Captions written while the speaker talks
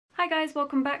Hi guys,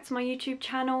 welcome back to my YouTube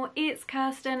channel. It's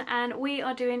Kirsten and we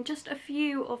are doing just a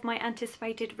few of my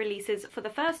anticipated releases for the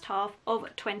first half of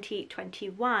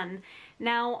 2021.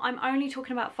 Now, I'm only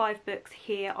talking about 5 books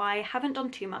here. I haven't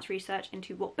done too much research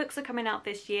into what books are coming out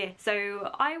this year, so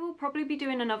I will probably be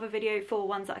doing another video for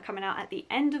ones that are coming out at the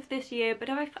end of this year, but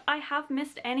if I have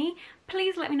missed any,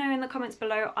 please let me know in the comments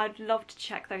below. I'd love to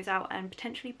check those out and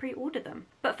potentially pre-order them.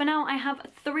 But for now, I have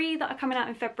 3 that are coming out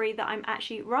in February that I'm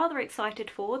actually rather excited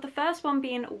for. The first one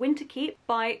being Winterkeep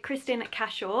by Kristen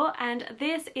Cashore, and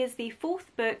this is the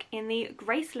 4th book in the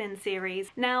Gracelyn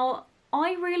series. Now,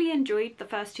 I really enjoyed the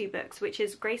first 2 books, which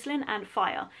is Gracelyn and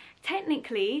Fire.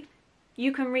 Technically,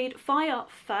 you can read Fire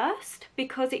first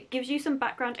because it gives you some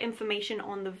background information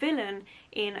on the villain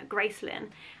in Gracelyn,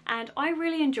 and I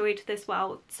really enjoyed this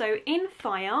world. So in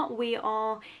Fire, we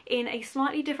are in a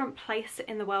slightly different place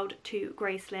in the world to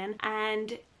Gracelyn,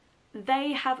 and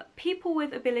they have people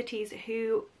with abilities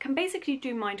who can basically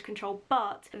do mind control,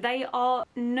 but they are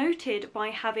noted by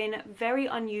having very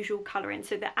unusual colouring.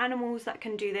 So the animals that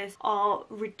can do this are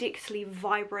ridiculously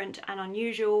vibrant and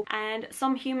unusual, and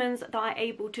some humans that are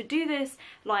able to do this,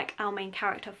 like our main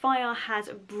character Fire, has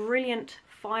brilliant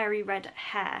fiery red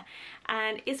hair.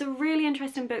 And it's a really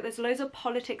interesting book. There's loads of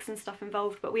politics and stuff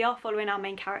involved, but we are following our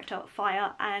main character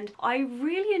Fire, and I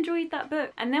really enjoyed that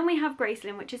book. And then we have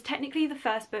Gracelyn, which is technically the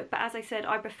first book, but as I said,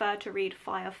 I prefer to read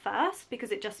Fire first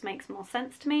because it just makes more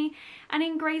sense to me. And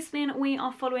in Gracelyn, we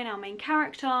are following our main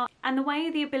character, and the way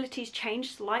the abilities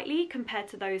change slightly compared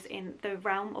to those in the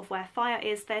realm of where Fire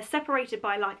is, they're separated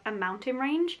by like a mountain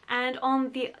range, and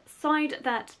on the side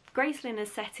that Gracelyn is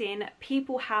set in,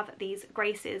 people have these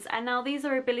graces, and now these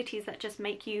are abilities that just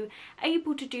make you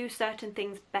able to do certain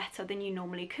things better than you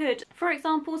normally could. For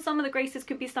example, some of the graces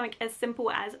could be something as simple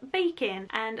as baking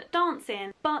and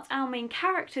dancing, but our main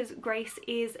character's grace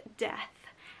is death.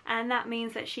 And that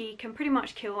means that she can pretty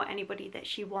much kill anybody that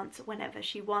she wants whenever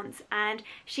she wants, and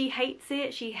she hates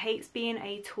it. She hates being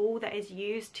a tool that is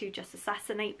used to just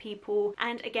assassinate people.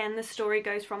 And again, the story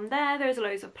goes from there. There's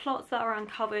loads of plots that are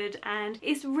uncovered, and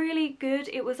it's really good.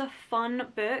 It was a fun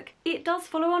book. It does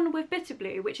follow on with Bitter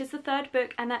Blue, which is the 3rd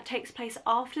book, and that takes place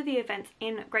after the events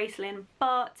in Gracelyn,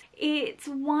 but it's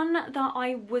one that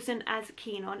I wasn't as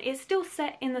keen on. It's still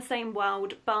set in the same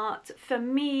world, but for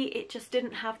me it just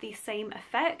didn't have the same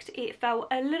effect. It felt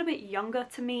a little bit younger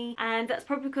to me, and that's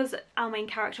probably because our main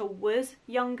character was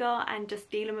younger and just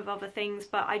dealing with other things,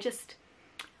 but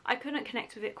I couldn't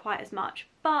connect with it quite as much.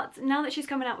 But now that she's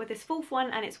coming out with this 4th one,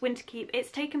 and it's Winterkeep,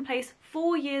 it's taken place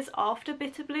 4 years after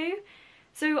Bitter Blue,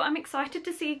 so I'm excited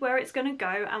to see where it's going to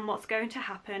go and what's going to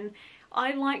happen.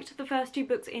 I liked the first 2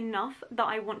 books enough that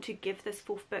I want to give this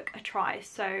 4th book a try,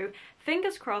 so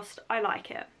fingers crossed I like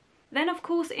it. Then of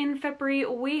course in February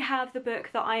we have the book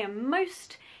that I am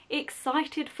most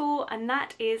excited for, and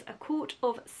that is A Court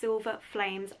of Silver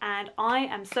Flames, and I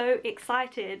am so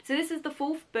excited. So this is the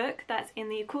 4th book that's in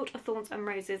the A Court of Thorns and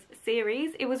Roses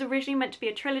series. It was originally meant to be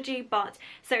a trilogy, but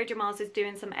Sarah J. Maas is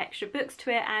doing some extra books to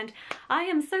it, and I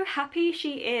am so happy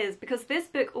she is, because this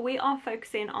book we are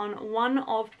focusing on one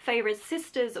of Feyre's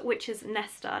sisters, which is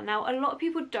Nesta. Now, a lot of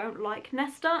people don't like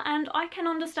Nesta, and I can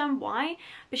understand why,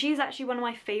 but she's actually one of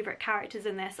my favourite characters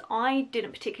in this. I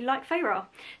didn't particularly like Feyre,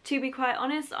 to be quite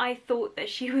honest. I thought that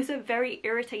she was a very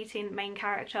irritating main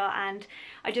character, and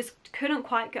I just couldn't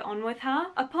quite get on with her.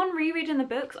 Upon rereading the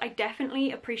books, I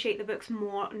definitely appreciate the books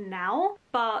more now,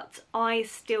 but I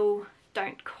still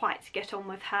don't quite get on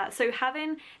with her. So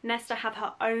having Nesta have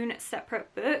her own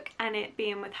separate book and it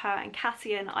being with her and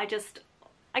Cassian,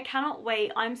 I cannot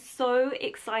wait. I'm so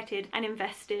excited and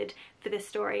invested for this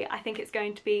story. I think it's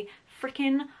going to be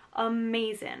freaking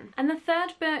amazing. And the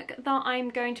 3rd book that I'm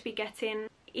going to be getting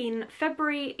in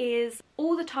February is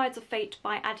All the Tides of Fate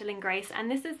by Adeline Grace, and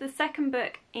this is the 2nd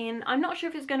book in, I'm not sure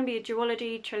if it's going to be a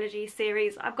duology, trilogy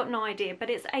series, I've got no idea, but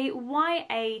it's a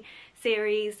YA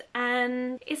series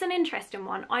and it's an interesting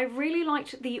one. I really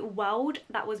liked the world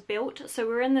that was built. So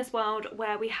we're in this world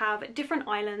where we have different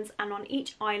islands, and on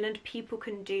each island people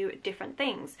can do different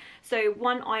things. So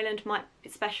one island might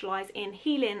specialise in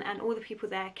healing and all the people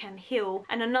there can heal,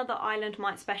 and another island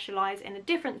might specialise in a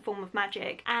different form of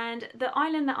magic, and the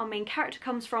island that our main character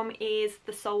comes from is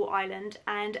the Soul Island,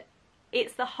 and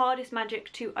it's the hardest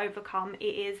magic to overcome.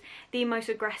 It is the most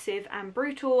aggressive and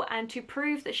brutal, and to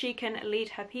prove that she can lead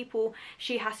her people,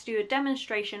 she has to do a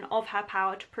demonstration of her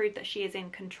power to prove that she is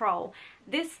in control.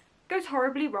 This goes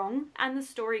horribly wrong, and the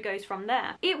story goes from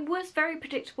there. It was very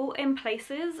predictable in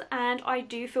places, and I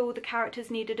do feel the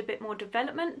characters needed a bit more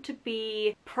development to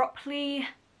be properly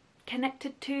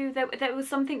connected to. There was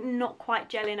something not quite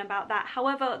gelling about that.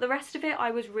 However, the rest of it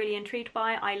I was really intrigued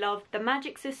by. I love the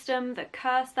magic system, the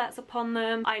curse that's upon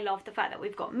them. I love the fact that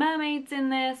we've got mermaids in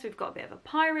this, we've got a bit of a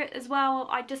pirate as well.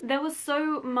 There was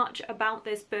so much about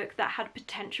this book that had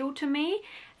potential to me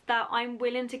that I'm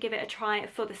willing to give it a try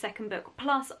for the second book.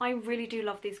 Plus, I really do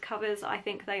love these covers. I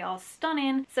think they are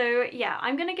stunning. So yeah,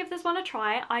 I'm gonna give this one a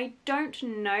try. I don't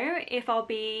know if I'll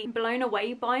be blown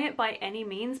away by it by any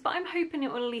means, but I'm hoping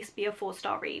it will at least be a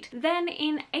 4-star read. Then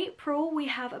in April, we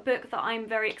have a book that I'm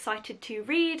very excited to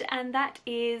read, and that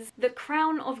is The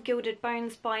Crown of Gilded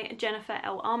Bones by Jennifer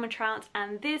L. Armentrout,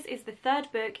 and this is the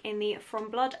 3rd book in the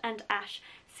From Blood and Ash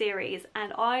series,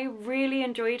 and I really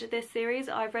enjoyed this series.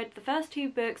 I've read the first 2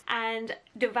 books and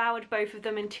devoured both of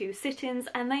them in 2 sittings,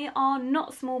 and they are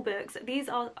not small books. These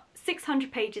are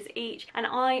 600 pages each, and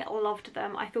I loved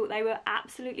them. I thought they were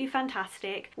absolutely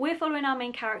fantastic. We're following our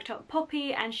main character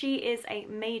Poppy, and she is a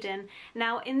maiden.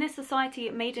 Now in this society,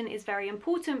 maiden is very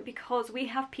important because we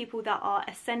have people that are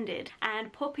ascended,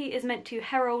 and Poppy is meant to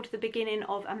herald the beginning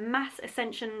of a mass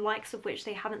ascension likes of which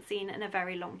they haven't seen in a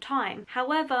very long time.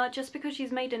 However, just because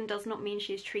she's maiden does not mean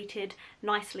she's treated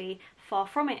nicely. Far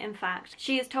from it, in fact.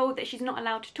 She is told that she's not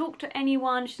allowed to talk to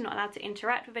anyone, she's not allowed to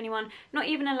interact with anyone, not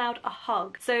even allowed a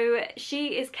hug. So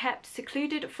she is kept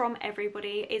secluded from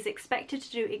everybody, is expected to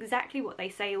do exactly what they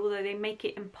say, although they make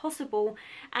it impossible,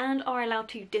 and are allowed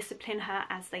to discipline her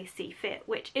as they see fit,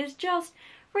 which is just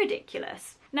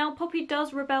ridiculous. Now Poppy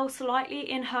does rebel slightly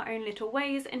in her own little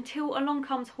ways until along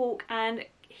comes Hawk, and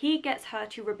he gets her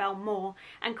to rebel more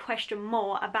and question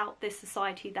more about this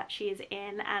society that she is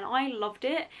in, and I loved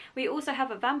it. We also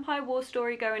have a vampire war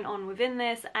story going on within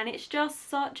this, and it's just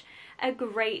such a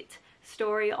great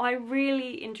story. I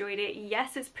really enjoyed it.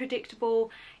 Yes, it's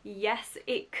predictable. Yes,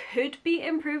 it could be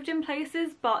improved in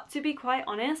places, but to be quite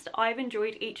honest, I've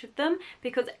enjoyed each of them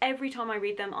because every time I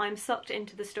read them, I'm sucked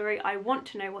into the story. I want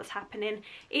to know what's happening.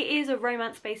 It is a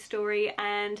romance-based story,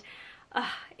 and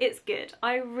it's good.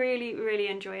 I really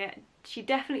enjoy it. She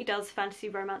definitely does fantasy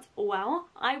romance well.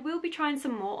 I will be trying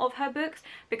some more of her books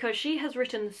because she has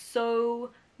written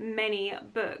so many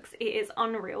books. It is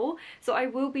unreal. So I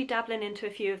will be dabbling into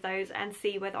a few of those and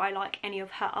see whether I like any of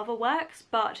her other works.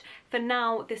 But for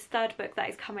now, this 3rd book that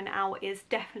is coming out is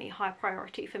definitely high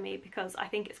priority for me because I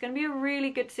think it's going to be a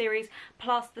really good series.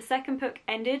 Plus the 2nd book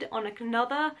ended on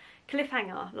another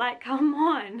cliffhanger. Like, come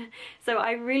on. So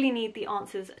I really need the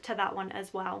answers to that one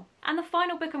as well. And the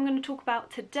final book I'm going to talk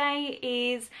about today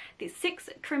is the 6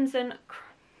 Crimson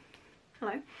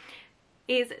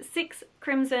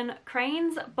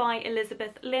Cranes by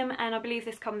Elizabeth Lim, and I believe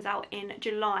this comes out in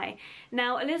July.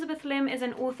 Now Elizabeth Lim is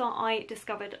an author I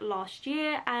discovered last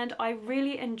year, and I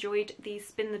really enjoyed the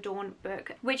Spin the Dawn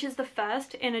book, which is the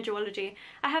first in a duology.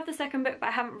 I have the 2nd book but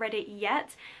I haven't read it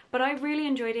yet, but I really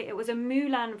enjoyed it. It was a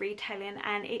Mulan retelling,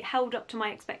 and it held up to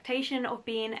my expectation of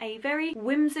being a very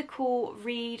whimsical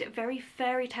read, very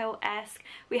fairy tale-esque.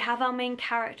 We have our main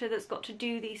character that's got to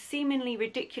do these seemingly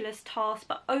ridiculous tasks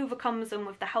but overcomes them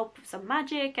with the help of some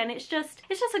magic, and it's just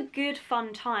a good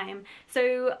fun time.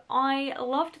 So I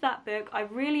loved that book. I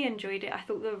really enjoyed it. I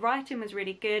thought the writing was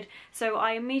really good, so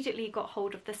I immediately got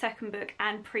hold of the 2nd book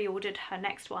and pre-ordered her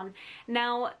next one.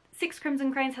 Now 6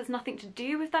 Crimson Cranes has nothing to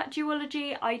do with that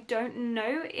duology. I don't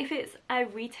know if it's a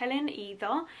retelling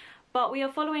either, but we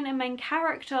are following a main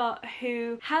character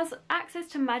who has access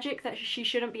to magic that she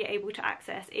shouldn't be able to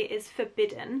access. It is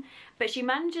forbidden, but she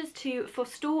manages to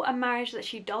forestall a marriage that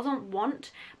she doesn't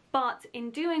want, but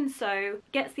in doing so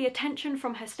gets the attention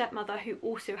from her stepmother, who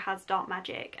also has dark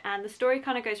magic, and the story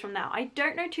kind of goes from there. I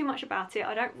don't know too much about it.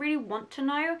 I don't really want to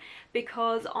know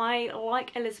because I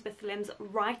like Elizabeth Lim's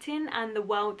writing and the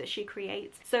world that she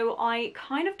creates, so I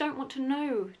kind of don't want to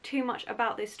know too much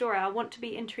about this story. I want to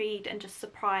be intrigued and just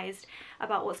surprised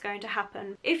about what's going to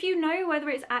happen. If you know whether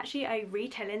it's actually a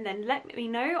retelling, then let me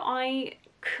know. I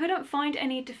couldn't find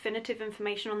any definitive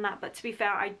information on that, but to be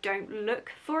fair, I don't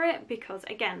look for it because,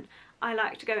 again, I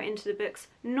like to go into the books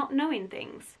not knowing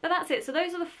things. But that's it. So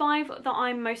those are the 5 that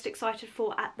I'm most excited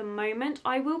for at the moment.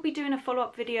 I will be doing a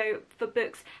follow-up video for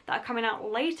books that are coming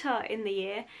out later in the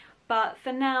year, but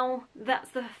for now,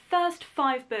 that's the first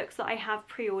 5 books that I have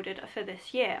pre-ordered for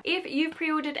this year. If you've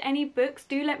pre-ordered any books,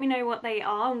 do let me know what they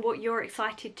are and what you're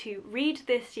excited to read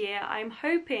this year. I'm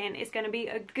hoping it's going to be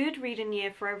a good reading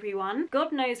year for everyone.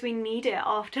 God knows we need it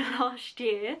after last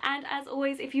year. And as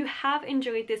always, if you have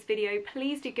enjoyed this video,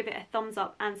 please do give it a thumbs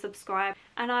up and subscribe,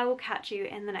 and I will catch you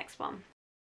in the next one.